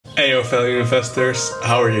Eyo Value Investors,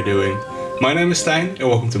 how are you doing? My name is Stijn and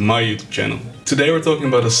welcome to my YouTube channel. Today we're talking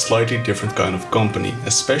about a slightly different kind of company,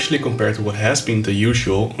 especially compared to what has been the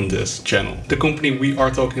usual on this channel. The company we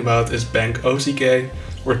are talking about is Bank OZK,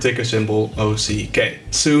 or ticker symbol OZK.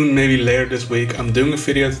 Soon, maybe later this week, I'm doing a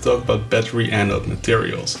video to talk about battery anode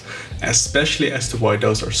materials, especially as to why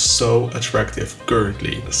those are so attractive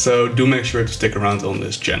currently. So do make sure to stick around on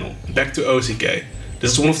this channel. Back to OZK.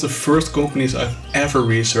 This is one of the first companies I've ever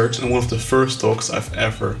researched and one of the first stocks I've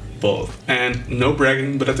ever bought. And no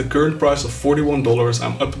bragging, but at the current price of $41,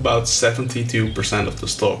 I'm up about 72% of the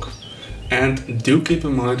stock. And do keep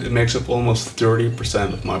in mind it makes up almost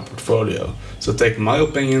 30% of my portfolio. So take my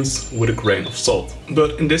opinions with a grain of salt.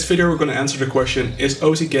 But in this video we're going to answer the question, is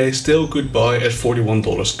OZK still a good buy at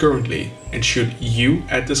 $41 currently? And should you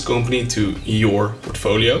add this company to your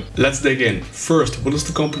portfolio? Let's dig in. First, what does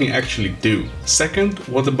the company actually do? Second,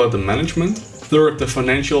 what about the management? Third, the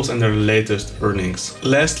financials and their latest earnings.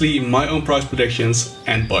 Lastly, my own price predictions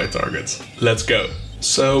and buy targets. Let's go.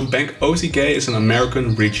 So Bank OZK is an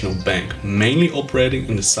American regional bank, mainly operating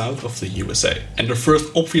in the south of the USA. And the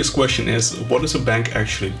first obvious question is, what does a bank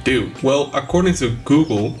actually do? Well, according to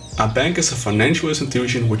Google, a bank is a financial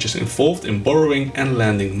institution which is involved in borrowing and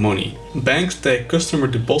lending money. Banks take customer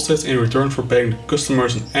deposits in return for paying the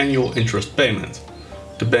customers an annual interest payment.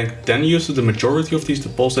 The bank then uses the majority of these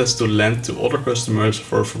deposits to lend to other customers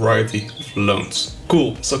for a variety of loans.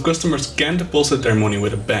 Cool, so customers can deposit their money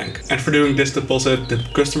with a bank. And for doing this deposit, the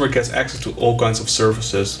customer gets access to all kinds of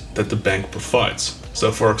services that the bank provides.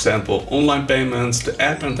 So for example, online payments, the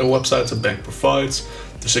app and the websites a bank provides,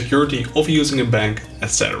 the security of using a bank,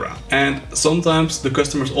 etc. And sometimes the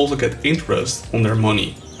customers also get interest on their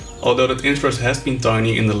money, although that interest has been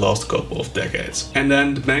tiny in the last couple of decades. And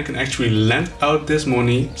then the bank can actually lend out this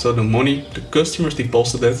money, so the money the customers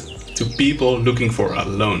deposited, to people looking for a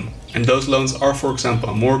loan. And those loans are, for example,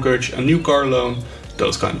 a mortgage, a new car loan,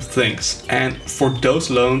 those kind of things. And for those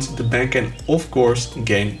loans, the bank can of course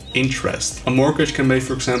gain interest. A mortgage can pay,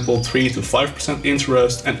 for example, 3 to 5%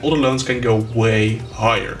 interest, and other loans can go way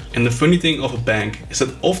higher. And the funny thing of a bank is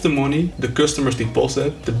that of the money the customers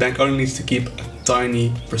deposit, the bank only needs to keep a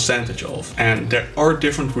tiny percentage of. And there are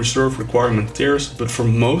different reserve requirement tiers, but for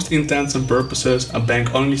most intents and purposes, a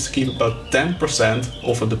bank only needs to keep about 10%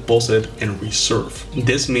 of a deposit in reserve.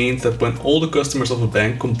 This means that when all the customers of a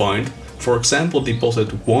bank combined, for example, deposit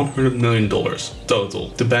 $100 million total,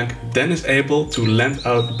 the bank then is able to lend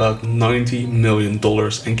out about $90 million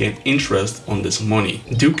and gain interest on this money.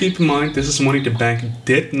 Do keep in mind, this is money the bank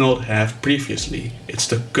did not have previously. It's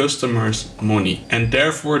the customer's money, and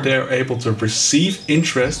therefore they are able to receive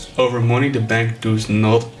interest over money the bank does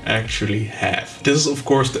not actually have. This is of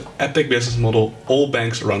course the epic business model all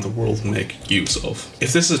banks around the world make use of.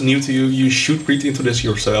 If this is new to you, you should read into this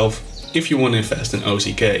yourself if you want to invest in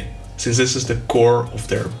OZK, since this is the core of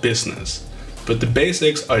their business. But the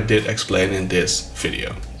basics I did explain in this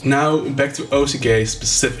video. Now back to OZK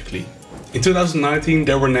specifically. In 2019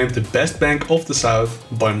 they were named the best bank of the South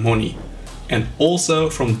by money. And also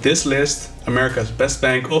from this list, America's best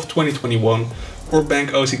bank of 2021, or Bank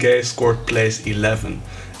OZK scored place 11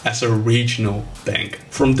 as a regional bank.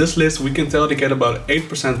 From this list we can tell they get about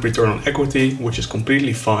 8% return on equity, which is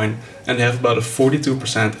completely fine, and they have about a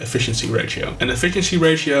 42% efficiency ratio. An efficiency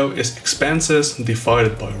ratio is expenses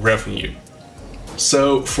divided by revenue.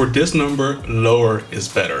 So for this number, lower is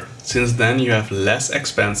better, since then you have less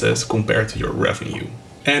expenses compared to your revenue.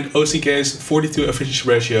 And OZK's 42 efficiency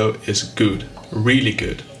ratio is good, really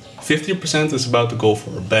good. 50% is about the goal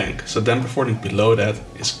for a bank, so then performing below that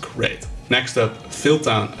is great. Next up, Phil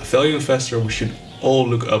Town, a value investor we should all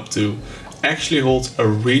look up to, actually holds a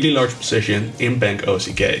really large position in Bank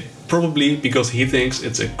OZK. Probably because he thinks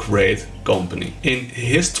it's a great company. In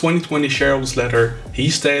his 2020 shareholders letter, he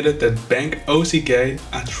stated that Bank OZK,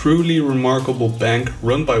 a truly remarkable bank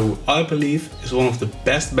run by who I believe is one of the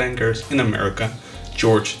best bankers in America,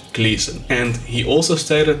 George Gleason. And he also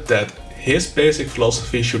stated that his basic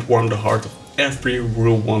philosophy should warm the heart of every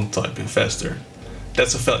Rule 1 type investor.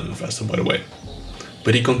 That's a value investor, by the way.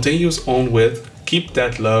 But he continues on with, keep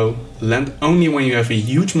debt low, lend only when you have a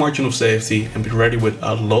huge margin of safety, and be ready with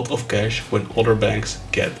a lot of cash when other banks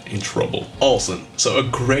get in trouble. Awesome. So a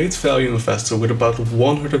great value investor with about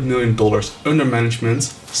 $100 million under management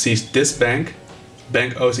sees this bank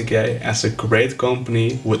Bank OZK as a great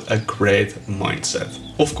company with a great mindset.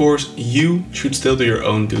 Of course, you should still do your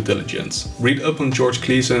own due diligence. Read up on George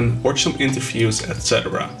Gleason, watch some interviews,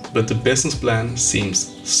 etc. But the business plan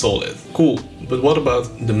seems solid. Cool, but what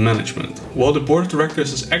about the management? Well, the board of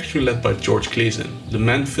directors is actually led by George Gleason, the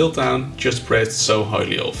man Phil Town just praised so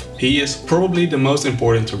highly of. He is probably the most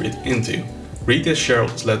important to read into. Read his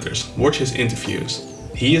shareholders letters, watch his interviews.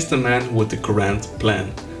 He is the man with the grand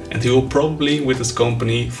plan, and he will probably with his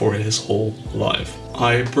company for his whole life.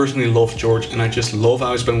 I personally love George, and I just love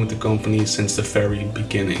how he's been with the company since the very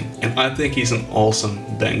beginning. And I think he's an awesome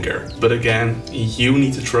banker. But again, you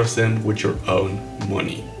need to trust him with your own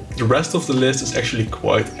money. The rest of the list is actually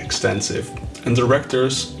quite extensive, and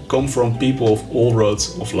directors come from people of all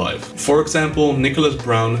roads of life. For example, Nicholas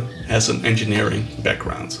Brown has an engineering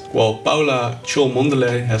background, while Paula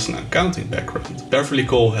Chol-Mondele has an accounting background. Beverly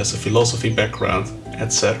Cole has a philosophy background,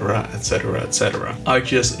 etc, etc, etc. I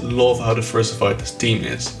just love how diversified this team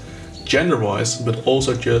is, gender-wise, but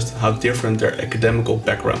also just how different their academical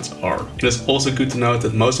backgrounds are. It is also good to note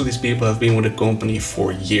that most of these people have been with the company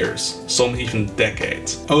for years, some even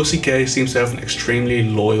decades. OZK seems to have an extremely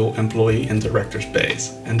loyal employee and directors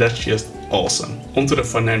base, and that's just awesome. Onto the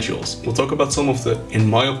financials. We'll talk about some of the, in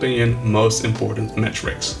my opinion, most important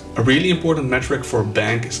metrics. A really important metric for a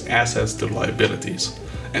bank is assets to liabilities.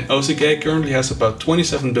 And OZK currently has about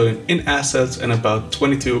 27 billion in assets and about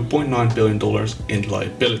 $22.9 billion in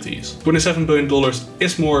liabilities. $27 billion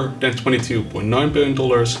is more than $22.9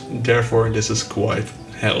 billion, therefore this is quite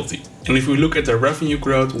healthy. And if we look at their revenue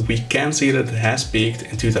growth, we can see that it has peaked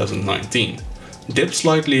in 2019. Dipped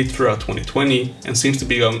slightly throughout 2020 and seems to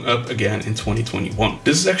be going up again in 2021.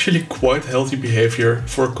 This is actually quite healthy behavior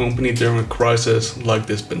for a company during a crisis like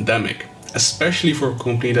this pandemic, especially for a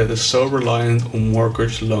company that is so reliant on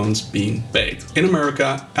mortgage loans being paid. In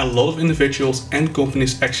America, a lot of individuals and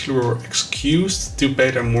companies actually were excused to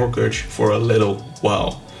pay their mortgage for a little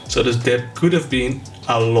while. So this dip could have been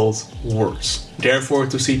a lot worse. Therefore,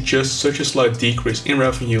 to see just such a slight decrease in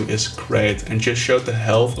revenue is great and just showed the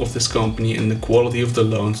health of this company and the quality of the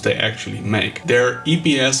loans they actually make. Their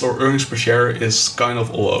EPS or earnings per share is kind of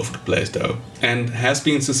all over the place though, and has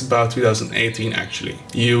been since about 2018 actually.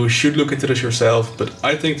 You should look into this yourself, but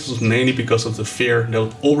I think this was mainly because of the fear that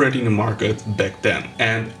was already in the market back then.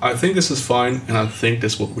 And I think this is fine, and I think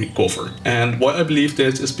this will recover. And why I believe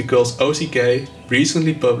this is because OZK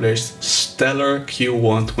recently published stellar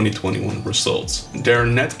Q1 2021 results. Their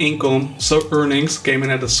net income, so earnings, came in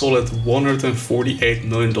at a solid $148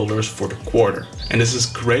 million for the quarter. And this is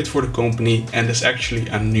great for the company and is actually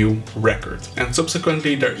a new record. And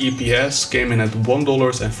subsequently their EPS came in at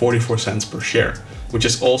 $1.44 per share, which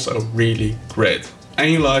is also really great.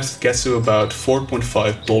 Annualized, it gets to about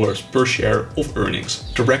 $4.5 per share of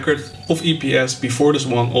earnings. The record of EPS before this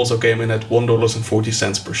one also came in at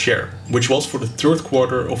 $1.40 per share, which was for the third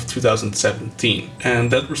quarter of 2017. And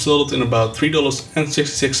that resulted in about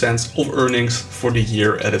 $3.66 of earnings for the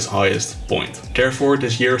year at its highest point. Therefore,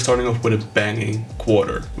 this year is starting off with a banging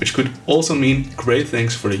quarter, which could also mean great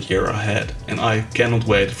things for the year ahead. And I cannot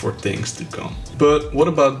wait for things to come. But what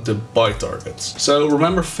about the buy targets? So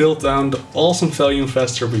remember Phil Town, the awesome value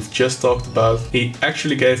investor we've just talked about? He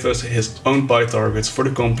actually gave us his own buy targets for the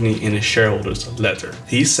company in his shareholders letter.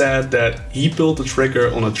 He said that he pulled the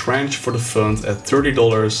trigger on a tranche for the fund at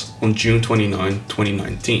 $30 on June 29,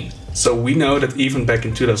 2019. So we know that even back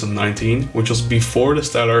in 2019, which was before the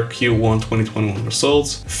stellar Q1 2021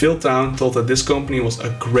 results, Phil Town thought that this company was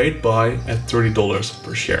a great buy at $30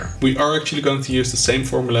 per share. We are actually going to use the same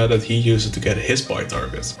formula that he uses to get his buy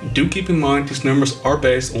targets. Do keep in mind these numbers are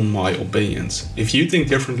based on my opinions. If you think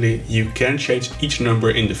differently, you can change each number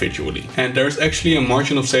individually. And there's actually a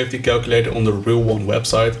margin of safety calculator on the Real One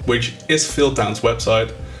website, which is Phil Town's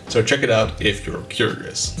website. So check it out if you're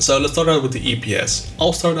curious. So let's start out with the EPS.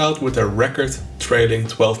 I'll start out with a record trailing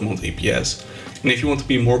 12-month EPS. And if you want to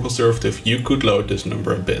be more conservative, you could load this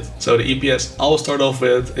number a bit. So the EPS I'll start off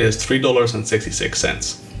with is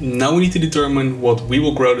 $3.66. Now we need to determine what we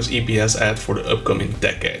will grow this EPS at for the upcoming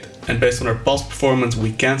decade. And based on our past performance,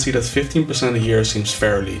 we can see that 15% a year seems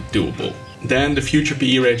fairly doable. Then the future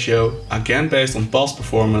PE ratio, again based on past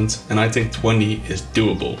performance, and I think 20 is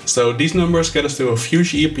doable. So these numbers get us to a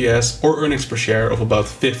future EPS or earnings per share of about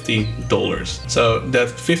 $15. So that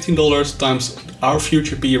 $15 times our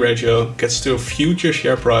future PE ratio gets to a future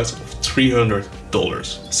share price of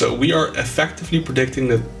 $300. So we are effectively predicting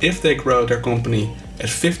that if they grow their company at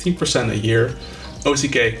 15% a year,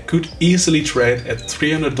 OZK could easily trade at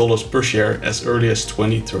 $300 per share as early as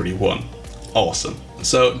 2031. Awesome.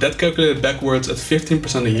 So that calculated backwards at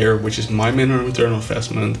 15% a year, which is my minimum return on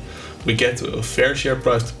investment, we get to a fair share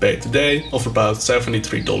price to pay today of about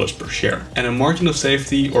 $73 per share, and a margin of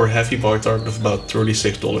safety or heavy buy target of about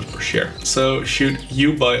 $36 per share. So should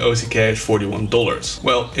you buy OZK at $41?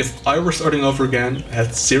 Well, if I were starting over again,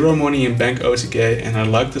 had zero money in Bank OZK, and I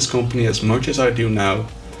like this company as much as I do now,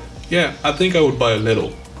 yeah, I think I would buy a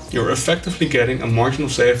little. You're effectively getting a margin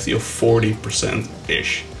of safety of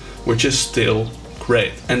 40%-ish, which is still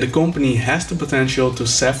great. And the company has the potential to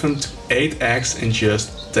 7 to 8x in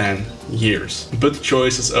just 10 years. But the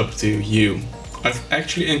choice is up to you. I've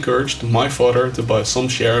actually encouraged my father to buy some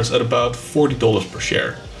shares at about $40 per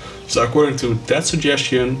share. So according to that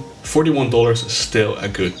suggestion, $41 is still a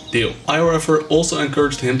good deal. I, however, also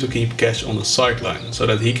encouraged him to keep cash on the sideline so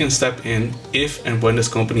that he can step in if and when this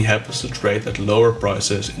company happens to trade at lower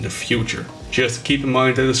prices in the future. Just keep in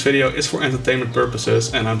mind that this video is for entertainment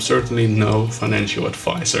purposes and I'm certainly no financial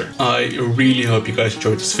advisor. I really hope you guys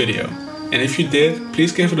enjoyed this video. And if you did,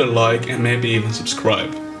 please give it a like and maybe even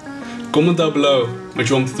subscribe. Comment down below what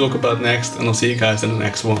you want me to talk about next, and I'll see you guys in the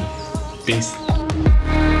next one. Peace.